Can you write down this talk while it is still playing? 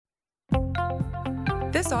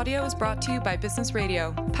This audio is brought to you by Business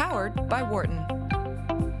Radio, powered by Wharton.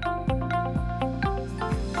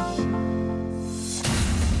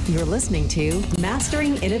 You're listening to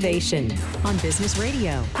Mastering Innovation on Business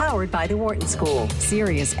Radio, powered by the Wharton School,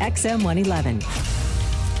 Sirius XM 111.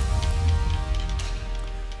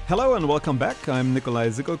 Hello and welcome back. I'm Nikolai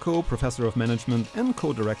Zigolko, Professor of Management and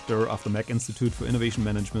Co-Director of the Mack Institute for Innovation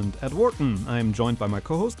Management at Wharton. I'm joined by my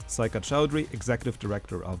co-host, Saikat Chowdhury, Executive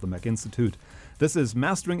Director of the Mack Institute. This is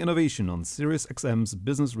Mastering Innovation on Sirius XM's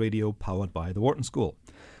Business Radio, powered by the Wharton School.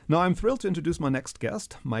 Now, I'm thrilled to introduce my next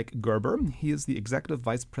guest, Mike Gerber. He is the Executive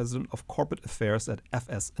Vice President of Corporate Affairs at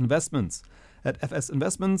FS Investments. At FS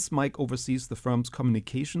Investments, Mike oversees the firm's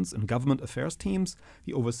communications and government affairs teams.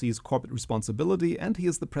 He oversees corporate responsibility, and he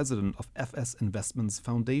is the president of FS Investments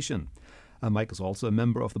Foundation. Mike is also a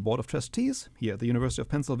member of the Board of Trustees here at the University of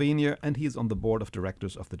Pennsylvania, and he is on the Board of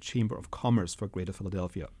Directors of the Chamber of Commerce for Greater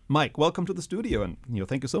Philadelphia. Mike, welcome to the studio, and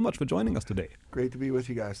thank you so much for joining us today. Great to be with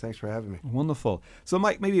you guys. Thanks for having me. Wonderful. So,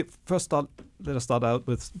 Mike, maybe first let us start out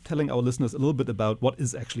with telling our listeners a little bit about what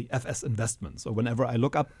is actually FS Investments. So whenever I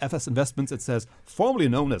look up FS Investments, it says formerly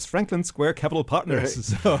known as Franklin Square Capital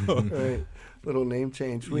Partners. Right. Right. Little name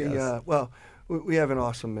change. Yes. We have an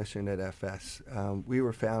awesome mission at FS. We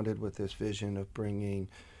were founded with this vision of bringing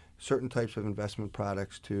certain types of investment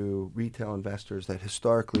products to retail investors that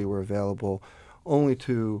historically were available only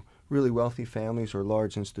to really wealthy families or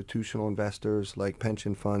large institutional investors like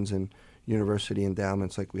pension funds and university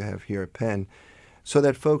endowments like we have here at Penn, so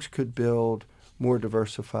that folks could build more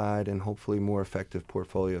diversified and hopefully more effective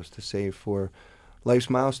portfolios to save for life's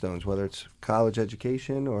milestones, whether it's college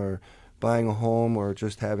education or buying a home or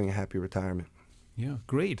just having a happy retirement. Yeah,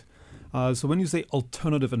 great. So when you say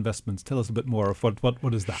alternative investments, tell us a bit more of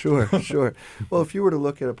what is that? Sure. Well, if you were to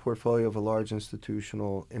look at a portfolio of a large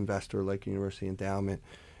institutional investor like university endowment,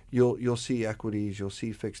 you'll see equities, you'll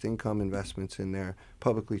see fixed income investments in there,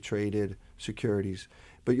 publicly traded securities,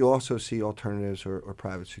 but you'll also see alternatives or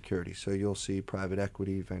private securities. So you'll see private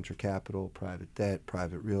equity, venture capital, private debt,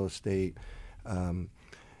 private real estate,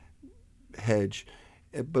 hedge.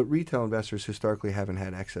 But retail investors historically haven't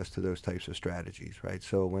had access to those types of strategies, right?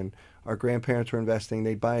 So when our grandparents were investing,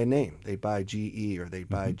 they'd buy a name. They'd buy GE or they'd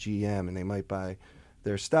buy GM, and they might buy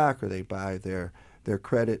their stock or they buy their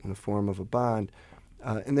credit in the form of a bond.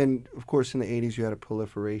 And then, of course, in the 80s, you had a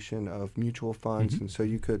proliferation of mutual funds, and so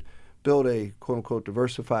you could build a quote-unquote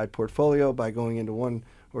diversified portfolio by going into one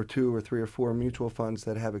or two or three or four mutual funds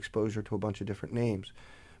that have exposure to a bunch of different names.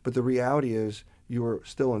 But the reality is you are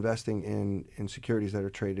still investing in securities that are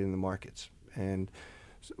traded in the markets. And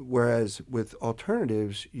whereas with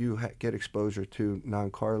alternatives, you get exposure to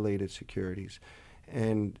non-correlated securities.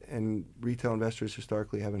 And retail investors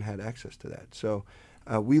historically haven't had access to that. So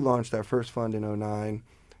we launched our first fund in 2009,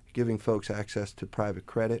 giving folks access to private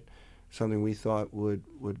credit, something we thought would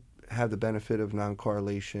have the benefit of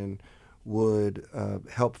non-correlation, would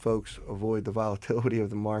help folks avoid the volatility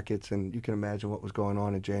of the markets, and you can imagine what was going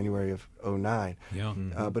on in January of 2009.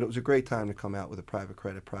 Yeah. But it was a great time to come out with a private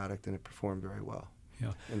credit product, and it performed very well.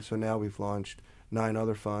 Yeah. And so now we've launched 9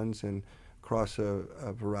 other funds and across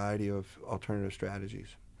a variety of alternative strategies.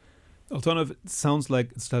 Alternative sounds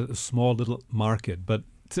like it's a small little market, but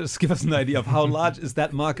just give us an idea of how large is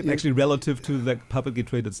that market actually relative to the publicly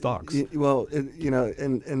traded stocks? Well, and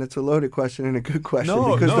it's a loaded question and a good question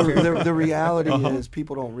because the reality is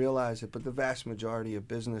people don't realize it, but the vast majority of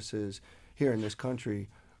businesses here in this country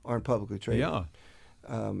aren't publicly traded. Yeah.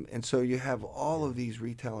 And so you have all of these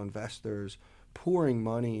retail investors pouring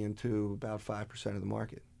money into about 5% of the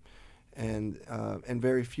market. And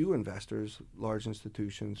very few investors, large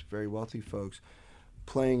institutions, very wealthy folks,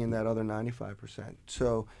 playing in that other 95%.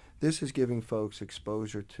 So this is giving folks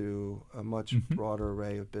exposure to a much broader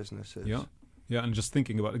array of businesses. Yeah, and just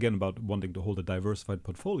thinking about wanting to hold a diversified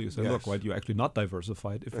portfolio. So look, right, you're actually not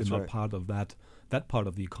diversified if you're not part of that part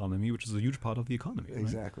of the economy, which is a huge part of the economy.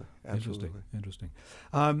 Exactly. Right? Absolutely. Interesting.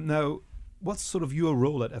 Now, what's sort of your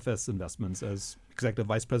role at FS Investments as Executive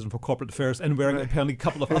Vice President for Corporate Affairs and wearing apparently a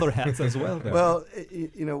couple of other hats as well? There. Well,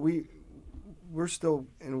 we're still,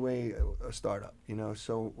 in a way, a startup,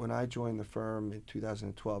 So when I joined the firm in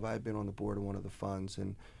 2012, I had been on the board of one of the funds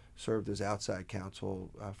and served as outside counsel.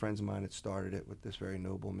 Friends of mine had started it with this very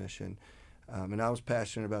noble mission. And I was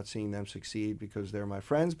passionate about seeing them succeed because they're my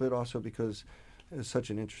friends, but also because it's such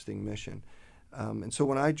an interesting mission. And so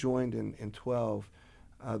when I joined in 12,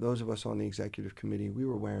 those of us on the executive committee, we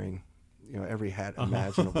were wearing every hat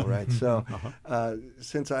imaginable, right? So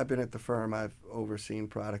since I've been at the firm, I've overseen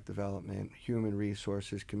product development, human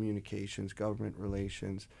resources, communications, government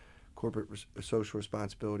relations, corporate social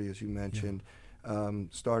responsibility, as you mentioned,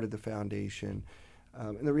 started the foundation,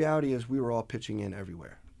 And the reality is we were all pitching in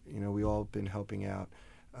everywhere. We all been helping out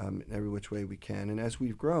in every which way we can. And as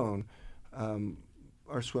we've grown,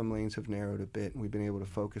 our swim lanes have narrowed a bit, and we've been able to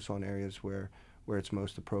focus on areas where it's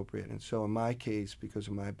most appropriate. And so in my case, because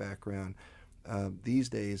of my background, these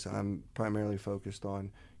days I'm primarily focused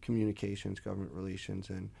on communications, government relations,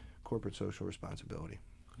 and corporate social responsibility.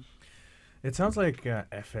 It sounds like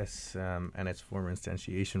FS and its former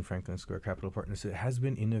instantiation, Franklin Square Capital Partners, it has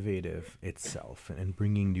been innovative itself in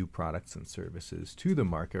bringing new products and services to the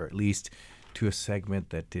market, or at least to a segment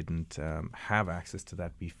that didn't have access to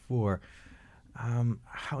that before.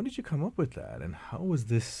 How did you come up with that, and how was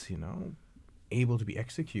this, able to be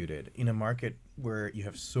executed in a market where you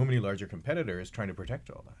have so many larger competitors trying to protect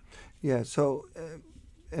all that? Yeah, so,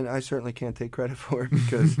 and I certainly can't take credit for it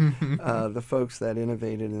because the folks that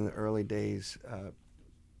innovated in the early days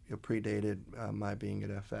predated my being at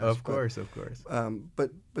FS. Of course.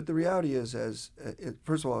 But the reality is,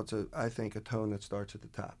 first of all, it's I think a tone that starts at the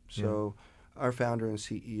top. So our founder and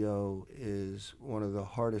CEO is one of the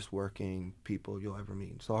hardest working people you'll ever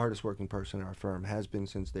meet. It's the hardest working person in our firm, has been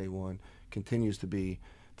since day one, continues to be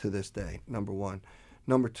to this day, number one.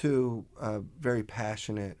 Number two, very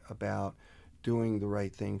passionate about doing the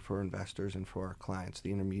right thing for investors and for our clients,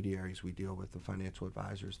 the intermediaries we deal with, the financial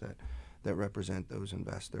advisors that represent those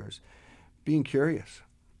investors. Being curious,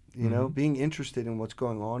 being interested in what's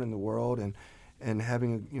going on in the world, and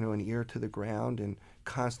having an ear to the ground and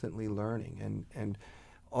constantly learning. And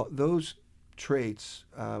those traits,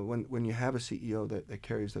 when you have a CEO that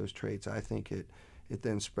carries those traits, I think it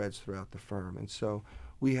then spreads throughout the firm. And so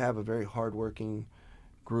we have a very hardworking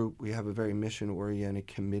group. We have a very mission-oriented,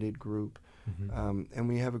 committed group. And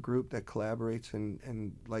we have a group that collaborates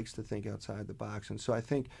and likes to think outside the box. And so I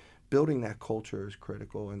think building that culture is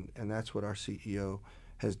critical, and that's what our CEO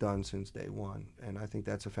has done since day one. And I think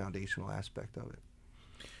that's a foundational aspect of it.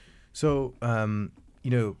 So,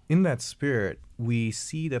 in that spirit, we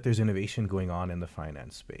see that there's innovation going on in the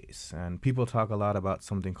finance space. And people talk a lot about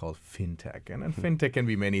something called fintech. And fintech can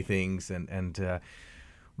be many things. And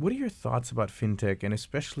what are your thoughts about fintech, and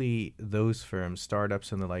especially those firms,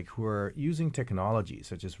 startups and the like, who are using technology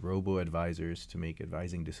such as robo-advisors to make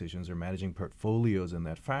advising decisions or managing portfolios in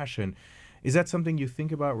that fashion? Is that something you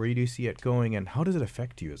think about? Where do you see it going, and how does it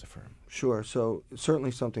affect you as a firm? Sure. So certainly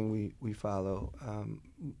something we follow.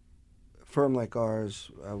 A firm like ours,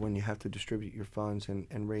 when you have to distribute your funds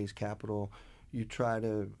and raise capital, you try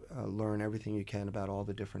to learn everything you can about all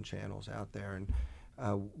the different channels out there. And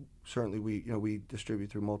certainly we distribute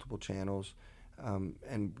through multiple channels,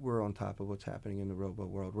 and we're on top of what's happening in the robo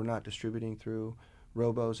world. We're not distributing through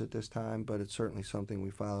robos at this time, but it's certainly something we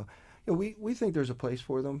follow. We think there's a place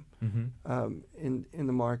for them in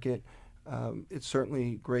the market. It's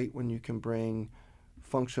certainly great when you can bring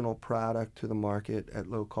functional product to the market at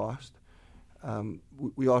low cost.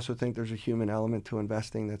 We also think there's a human element to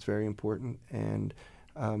investing that's very important, and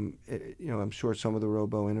I'm sure some of the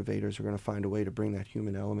robo innovators are going to find a way to bring that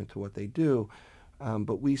human element to what they do.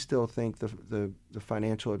 But we still think the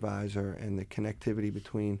financial advisor and the connectivity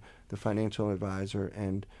between the financial advisor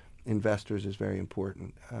and investors is very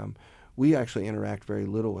important. We actually interact very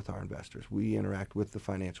little with our investors. We interact with the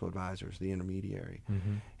financial advisors, the intermediary.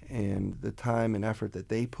 And the time and effort that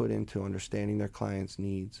they put into understanding their clients'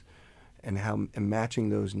 needs and matching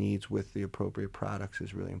those needs with the appropriate products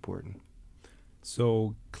is really important.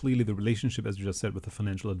 So clearly the relationship, as you just said, with the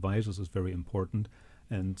financial advisors is very important.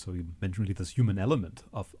 And so you mentioned really this human element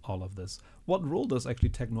of all of this. What role does actually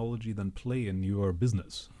technology then play in your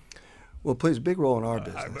business? Well, it plays a big role in our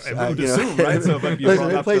business. I would assume, right? So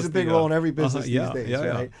it plays a big role in every business these days,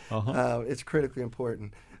 right? It's critically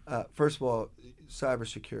important. First of all,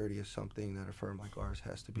 cybersecurity is something that a firm like ours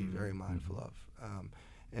has to be very mindful of.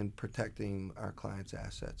 And protecting our clients'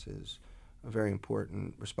 assets is a very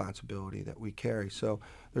important responsibility that we carry. So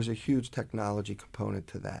there's a huge technology component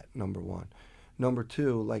to that, number one. Number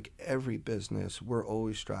two, like every business, we're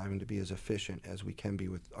always striving to be as efficient as we can be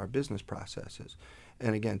with our business processes.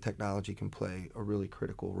 And again, technology can play a really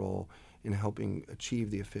critical role in helping achieve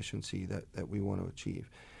the efficiency that we want to achieve.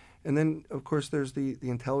 And then, of course, there's the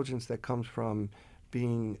intelligence that comes from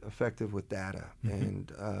being effective with data.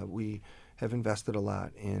 And we have invested a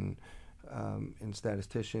lot in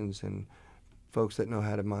statisticians and folks that know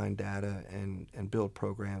how to mine data and build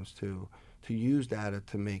programs to use data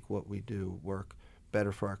to make what we do work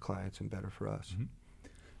better for our clients and better for us.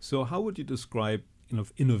 So how would you describe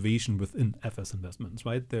innovation within FS Investments,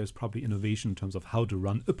 right? There's probably innovation in terms of how to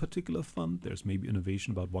run a particular fund. There's maybe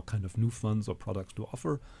innovation about what kind of new funds or products to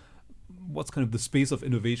offer. What's kind of the space of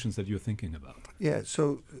innovations that you're thinking about? Yeah,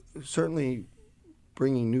 so certainly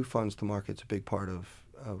bringing new funds to market is a big part of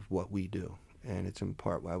what we do. And it's in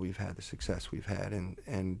part why we've had the success we've had.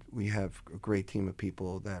 And we have a great team of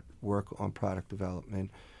people that work on product development.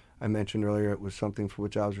 I mentioned earlier it was something for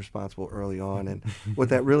which I was responsible early on. And what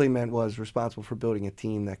that really meant was responsible for building a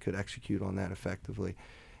team that could execute on that effectively.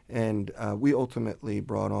 And we ultimately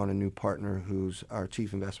brought on a new partner who's our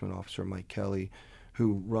Chief Investment Officer, Mike Kelly,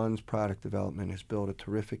 who runs product development, has built a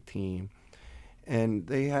terrific team. And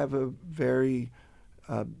they have a very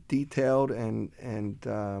detailed and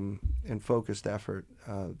focused effort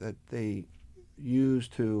that they use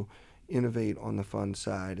to innovate on the fund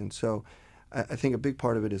side. And so I think a big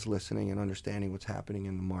part of it is listening and understanding what's happening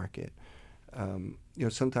in the market.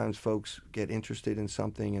 Sometimes folks get interested in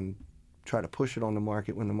something and try to push it on the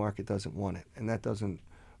market when the market doesn't want it, and that doesn't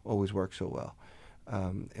always work so well.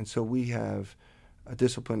 And so we have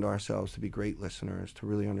disciplined ourselves to be great listeners, to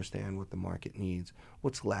really understand what the market needs,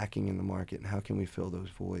 what's lacking in the market, and how can we fill those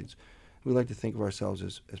voids. We like to think of ourselves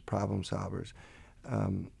as problem solvers.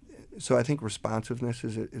 So I think responsiveness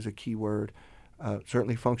is a key word.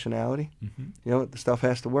 Certainly functionality. Mm-hmm. The stuff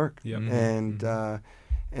has to work. Yep.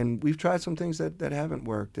 And we've tried some things that haven't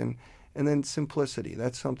worked. And then simplicity.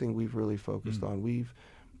 That's something we've really focused on. We've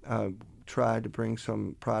tried to bring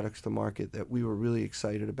some products to market that we were really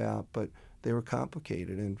excited about, but they were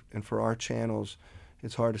complicated. And for our channels,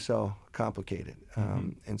 it's hard to sell complicated.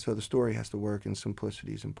 And so the story has to work, and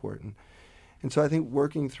simplicity is important. And so I think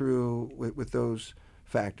working through with those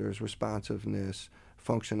factors, responsiveness,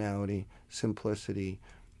 functionality, simplicity,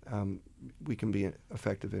 we can be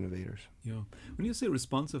effective innovators. Yeah. When you say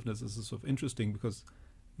responsiveness, this is sort of interesting because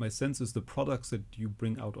my sense is the products that you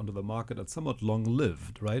bring out onto the market are somewhat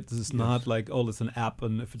long-lived, right? This is not like, it's an app,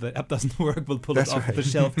 and if the app doesn't work, we'll pull it off the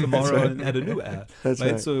shelf tomorrow and add a new app. That's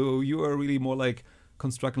right. So you are really more like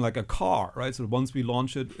constructing like a car, right? So once we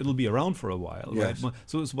launch it, it'll be around for a while, yes. right?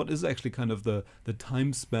 So what is actually kind of the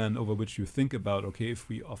time span over which you think about, okay, if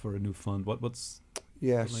we offer a new fund, what's...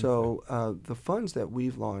 Yeah, so the funds that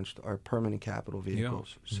we've launched are permanent capital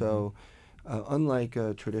vehicles. Yeah. So unlike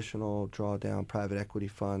a traditional drawdown private equity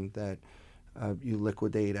fund that you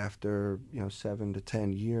liquidate after 7 to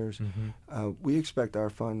 10 years, we expect our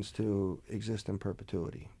funds to exist in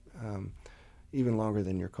perpetuity, even longer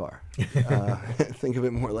than your car. Think of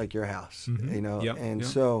it more like your house,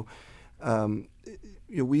 So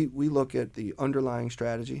we look at the underlying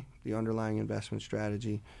strategy, the underlying investment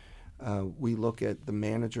strategy. We look at the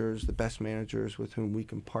managers, the best managers with whom we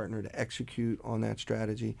can partner to execute on that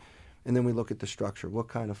strategy. And then we look at the structure. What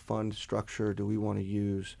kind of fund structure do we want to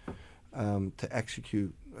use to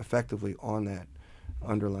execute effectively on that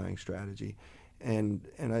underlying strategy? And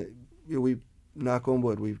we knock on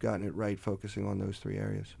wood, we've gotten it right focusing on those three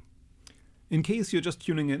areas. In case you're just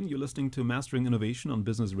tuning in, you're listening to Mastering Innovation on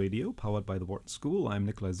Business Radio, powered by the Wharton School. I'm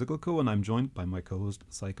Nikolai Zigelko, and I'm joined by my co-host,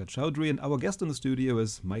 Saikat Chowdhury. And our guest in the studio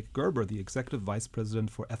is Mike Gerber, the Executive Vice President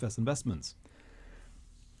for FS Investments.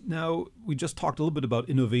 Now, we just talked a little bit about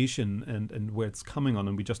innovation and where it's coming on,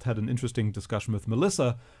 and we just had an interesting discussion with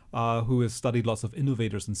Melissa, who has studied lots of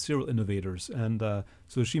innovators and serial innovators. And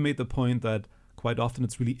so she made the point that quite often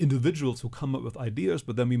it's really individuals who come up with ideas,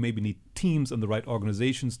 but then we maybe need teams and the right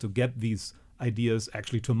organizations to get these ideas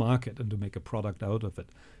actually to market and to make a product out of it.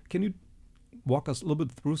 Can you walk us a little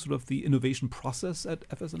bit through sort of the innovation process at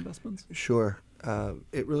FS Investments? Sure.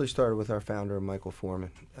 It really started with our founder, Michael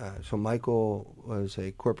Foreman. So Michael was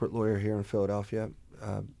a corporate lawyer here in Philadelphia,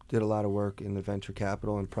 did a lot of work in the venture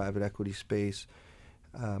capital and private equity space,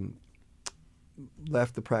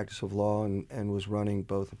 left the practice of law and was running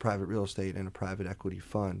both a private real estate and a private equity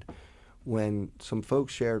fund. When some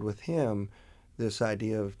folks shared with him this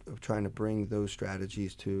idea of trying to bring those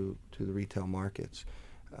strategies to the retail markets.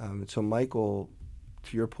 And so Michael,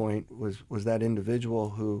 to your point, was that individual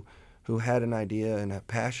who had an idea and a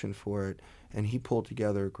passion for it, and he pulled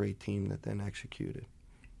together a great team that then executed.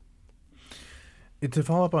 To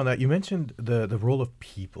follow up on that, you mentioned the role of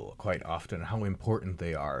people quite often, how important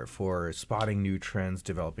they are for spotting new trends,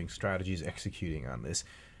 developing strategies, executing on this.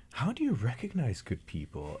 How do you recognize good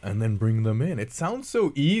people and then bring them in? It sounds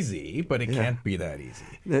so easy, but it can't be that easy.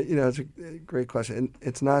 It's a great question. And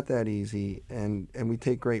it's not that easy, and we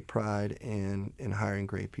take great pride in hiring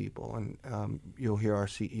great people. And you'll hear our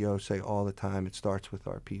CEO say all the time, it starts with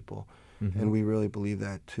our people. Mm-hmm. And we really believe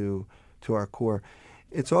that to our core.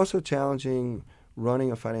 It's also challenging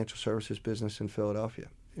running a financial services business in Philadelphia.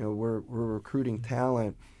 We're recruiting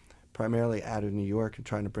talent primarily out of New York and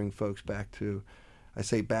trying to bring folks back to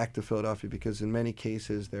Philadelphia because in many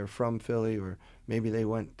cases they're from Philly, or maybe they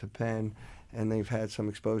went to Penn and they've had some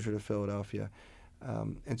exposure to Philadelphia.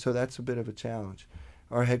 And so that's a bit of a challenge.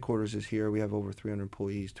 our headquarters is here. We have over 300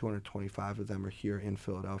 employees. 225 of them are here in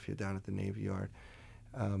Philadelphia, down at the Navy Yard.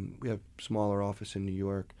 We have a smaller office in New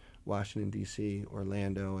York, Washington, D.C.,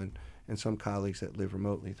 Orlando, and some colleagues that live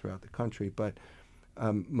remotely throughout the country. But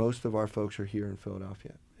most of our folks are here in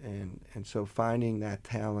Philadelphia. And so finding that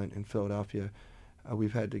talent in Philadelphia,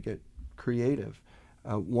 we've had to get creative.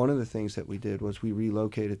 One of the things that we did was we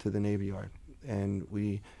relocated to the Navy Yard, and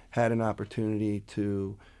we had an opportunity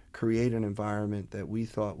to create an environment that we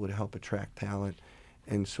thought would help attract talent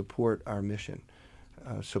and support our mission,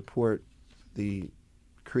 support the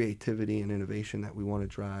creativity and innovation that we want to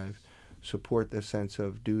drive, support the sense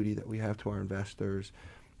of duty that we have to our investors.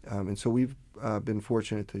 And so we've been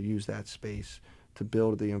fortunate to use that space to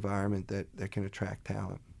build the environment that can attract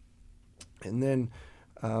talent. And then,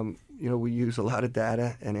 we use a lot of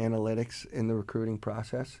data and analytics in the recruiting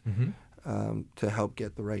process to help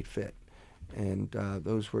get the right fit. And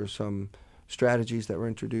those were some strategies that were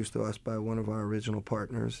introduced to us by one of our original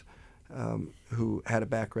partners who had a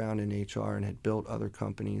background in HR and had built other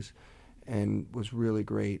companies and was really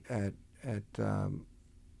great at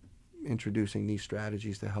introducing these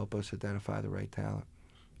strategies to help us identify the right talent.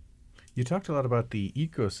 You talked a lot about the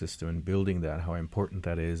ecosystem and building that, how important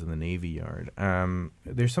that is in the Navy Yard.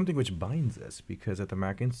 There's something which binds us, because at the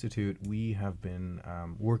Mac Institute, we have been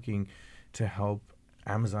working to help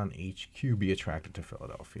Amazon HQ be attracted to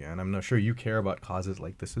Philadelphia. And I'm not sure you care about causes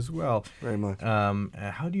like this as well. Very much.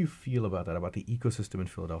 How do you feel about that, about the ecosystem in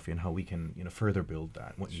Philadelphia and how we can further build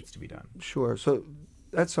that, what needs to be done? Sure. So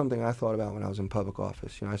that's something I thought about when I was in public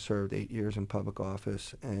office. I served 8 years in public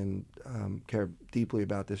office and care deeply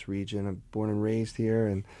about this region. I'm born and raised here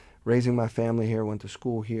and raising my family here, went to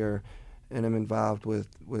school here, and I'm involved with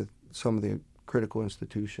some of the critical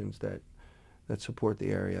institutions that support the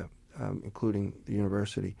area, including the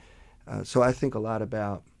university. So I think a lot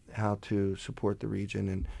about how to support the region.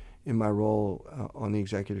 And in my role on the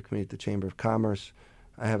executive committee at the Chamber of Commerce,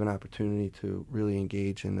 I have an opportunity to really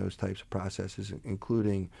engage in those types of processes,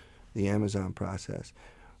 including the Amazon process.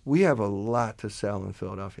 We have a lot to sell in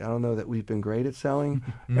Philadelphia. I don't know that we've been great at selling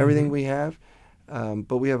everything we have,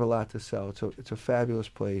 but we have a lot to sell. It's a fabulous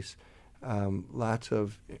place. Lots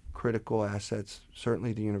of critical assets,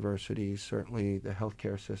 certainly the universities, certainly the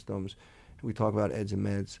healthcare systems. We talk about eds and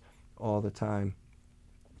meds all the time.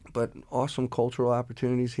 But awesome cultural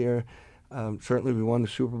opportunities here. Certainly we won the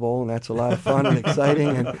Super Bowl, and that's a lot of fun and exciting.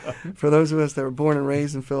 And for those of us that were born and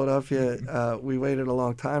raised in Philadelphia, we waited a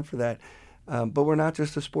long time for that. But we're not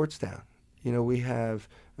just a sports town. We have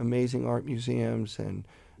amazing art museums and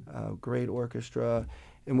great orchestra.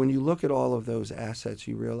 And when you look at all of those assets,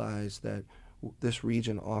 you realize that this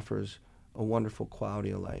region offers a wonderful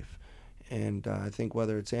quality of life. And I think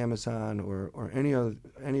whether it's Amazon or any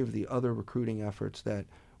of the other recruiting efforts that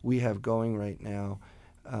we have going right now,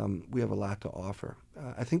 we have a lot to offer.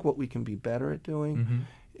 I think what we can be better at doing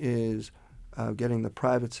is getting the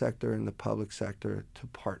private sector and the public sector to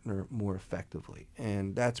partner more effectively.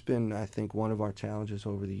 And that's been, I think, one of our challenges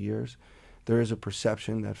over the years. There is a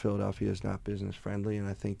perception that Philadelphia is not business friendly, and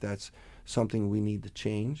I think that's something we need to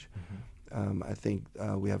change. I think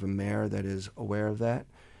we have a mayor that is aware of that,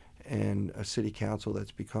 and a city council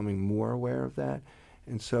that's becoming more aware of that.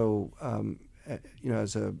 And so,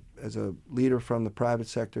 as a leader from the private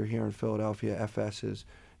sector here in Philadelphia, FS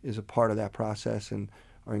is a part of that process, and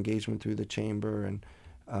our engagement through the chamber and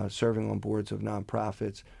serving on boards of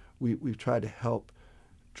nonprofits, we've tried to help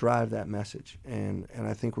drive that message, and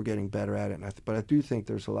I think we're getting better at it. But I do think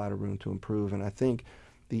there's a lot of room to improve, and I think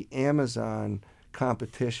the Amazon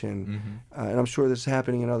competition, and I'm sure this is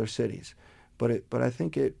happening in other cities, but I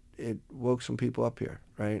think it woke some people up here,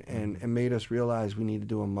 right, and made us realize we need to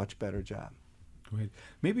do a much better job. Great.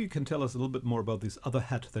 Maybe you can tell us a little bit more about this other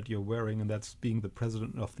hat that you're wearing, and that's being the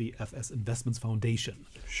president of the FS Investments Foundation.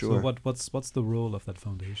 Sure. So what's the role of that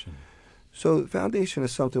foundation? So the foundation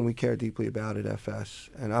is something we care deeply about at FS,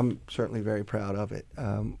 and I'm certainly very proud of it.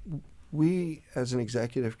 We, as an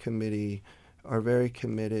executive committee, are very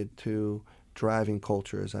committed to driving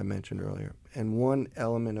culture, as I mentioned earlier. And one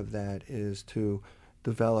element of that is to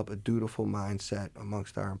develop a dutiful mindset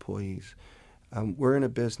amongst our employees. We're in a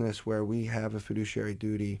business where we have a fiduciary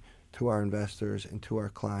duty to our investors and to our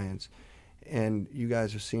clients. And you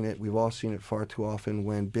guys have seen it. We've all seen it far too often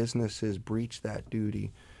when businesses breach that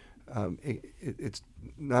duty. It's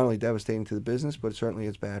not only devastating to the business, but certainly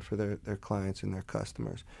it's bad for their clients and their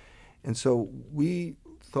customers. And so we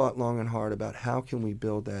thought long and hard about how can we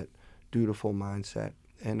build that dutiful mindset.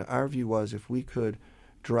 And our view was if we could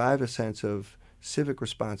drive a sense of civic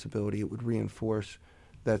responsibility, it would reinforce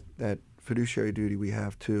that fiduciary duty we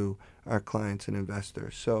have to our clients and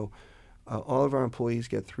investors. So All of our employees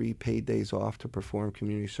get 3 paid days off to perform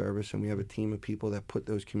community service, and we have a team of people that put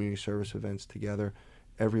those community service events together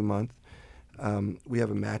every month. We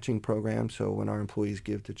have a matching program, so when our employees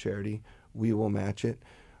give to charity, we will match it.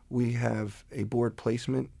 We have a board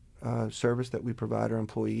placement service that we provide our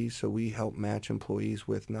employees, so we help match employees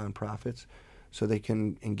with nonprofits so they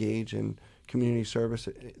can engage in community service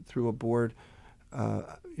through a board,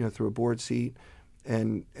 through a board seat,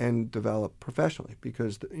 and develop professionally,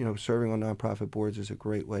 because serving on nonprofit boards is a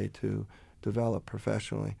great way to develop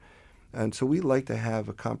professionally. And so we like to have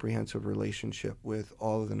a comprehensive relationship with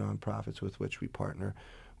all of the nonprofits with which we partner.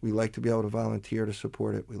 We like to be able to volunteer to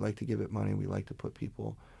support it. We like to give it money. We like to put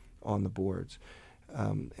people on the boards.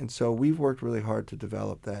 And so we've worked really hard to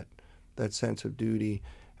develop that sense of duty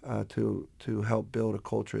to help build a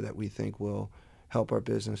culture that we think will help our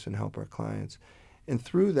business and help our clients. And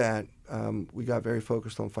through that, we got very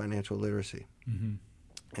focused on financial literacy. Mm-hmm.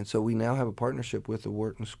 And so we now have a partnership with the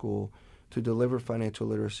Wharton School to deliver financial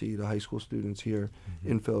literacy to high school students here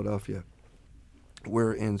in Philadelphia.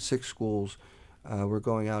 We're in 6 schools. We're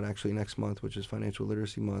going out actually next month, which is Financial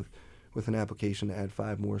Literacy Month, with an application to add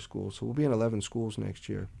 5 more schools. So we'll be in 11 schools next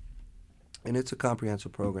year. And it's a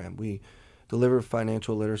comprehensive program. We deliver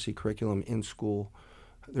financial literacy curriculum in school.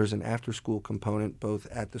 There's an after-school component both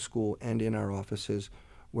at the school and in our offices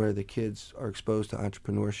where the kids are exposed to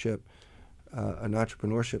entrepreneurship, an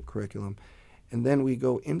entrepreneurship curriculum. And then we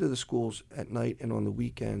go into the schools at night and on the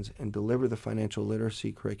weekends and deliver the financial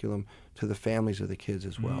literacy curriculum to the families of the kids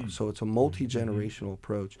as well. So it's a multi-generational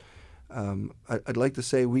approach. I'd like to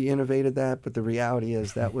say we innovated that, but the reality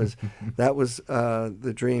is that was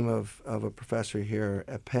the dream of a professor here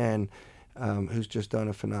at Penn who's just done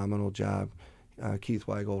a phenomenal job. Keith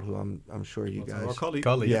Weigold, who I'm sure you guys... Our colleague.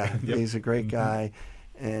 Yeah, Yep. He's a great guy.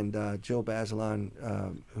 And Jill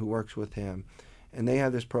Bazelon, who works with him. And they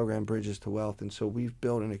have this program, Bridges to Wealth, and so we've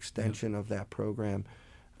built an extension of that program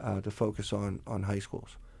to focus on high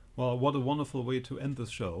schools. Well, what a wonderful way to end this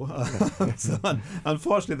show. So,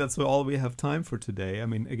 unfortunately, that's all we have time for today. I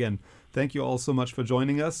mean, again, thank you all so much for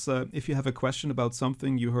joining us. If you have a question about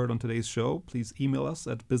something you heard on today's show, please email us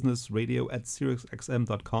at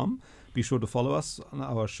businessradio@SiriusXM.com. Be sure to follow us on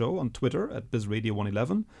our show on Twitter at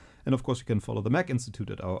BizRadio111. And of course, you can follow the Mac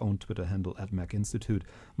Institute at our own Twitter handle at Mac Institute.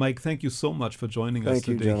 Mike, thank you so much for joining us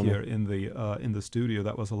today here in the studio.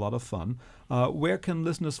 That was a lot of fun. Where can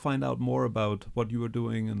listeners find out more about what you are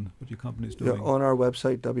doing and what your company is doing? Yeah, on our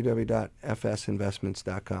website,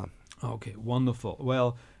 www.fsinvestments.com. Okay, wonderful.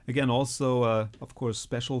 Well, again, also, of course,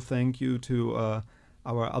 special thank you to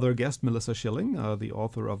our other guest, Melissa Schilling, the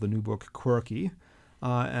author of the new book, Quirky.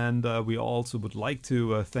 And we also would like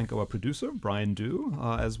to thank our producer, Brian Dew,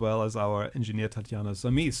 as well as our engineer, Tatiana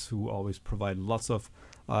Zamis, who always provide lots of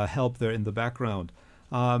help there in the background.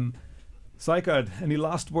 Sykard, any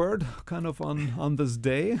last word kind of on this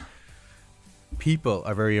day? People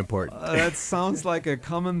are very important. That sounds like a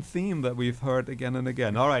common theme that we've heard again and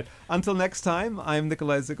again. All right. Until next time, I'm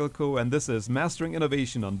Nikolai Zigelko, and this is Mastering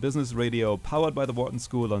Innovation on Business Radio, powered by the Wharton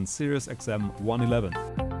School on Sirius XM 111.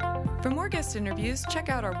 For more guest interviews, check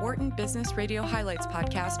out our Wharton Business Radio Highlights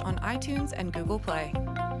podcast on iTunes and Google Play.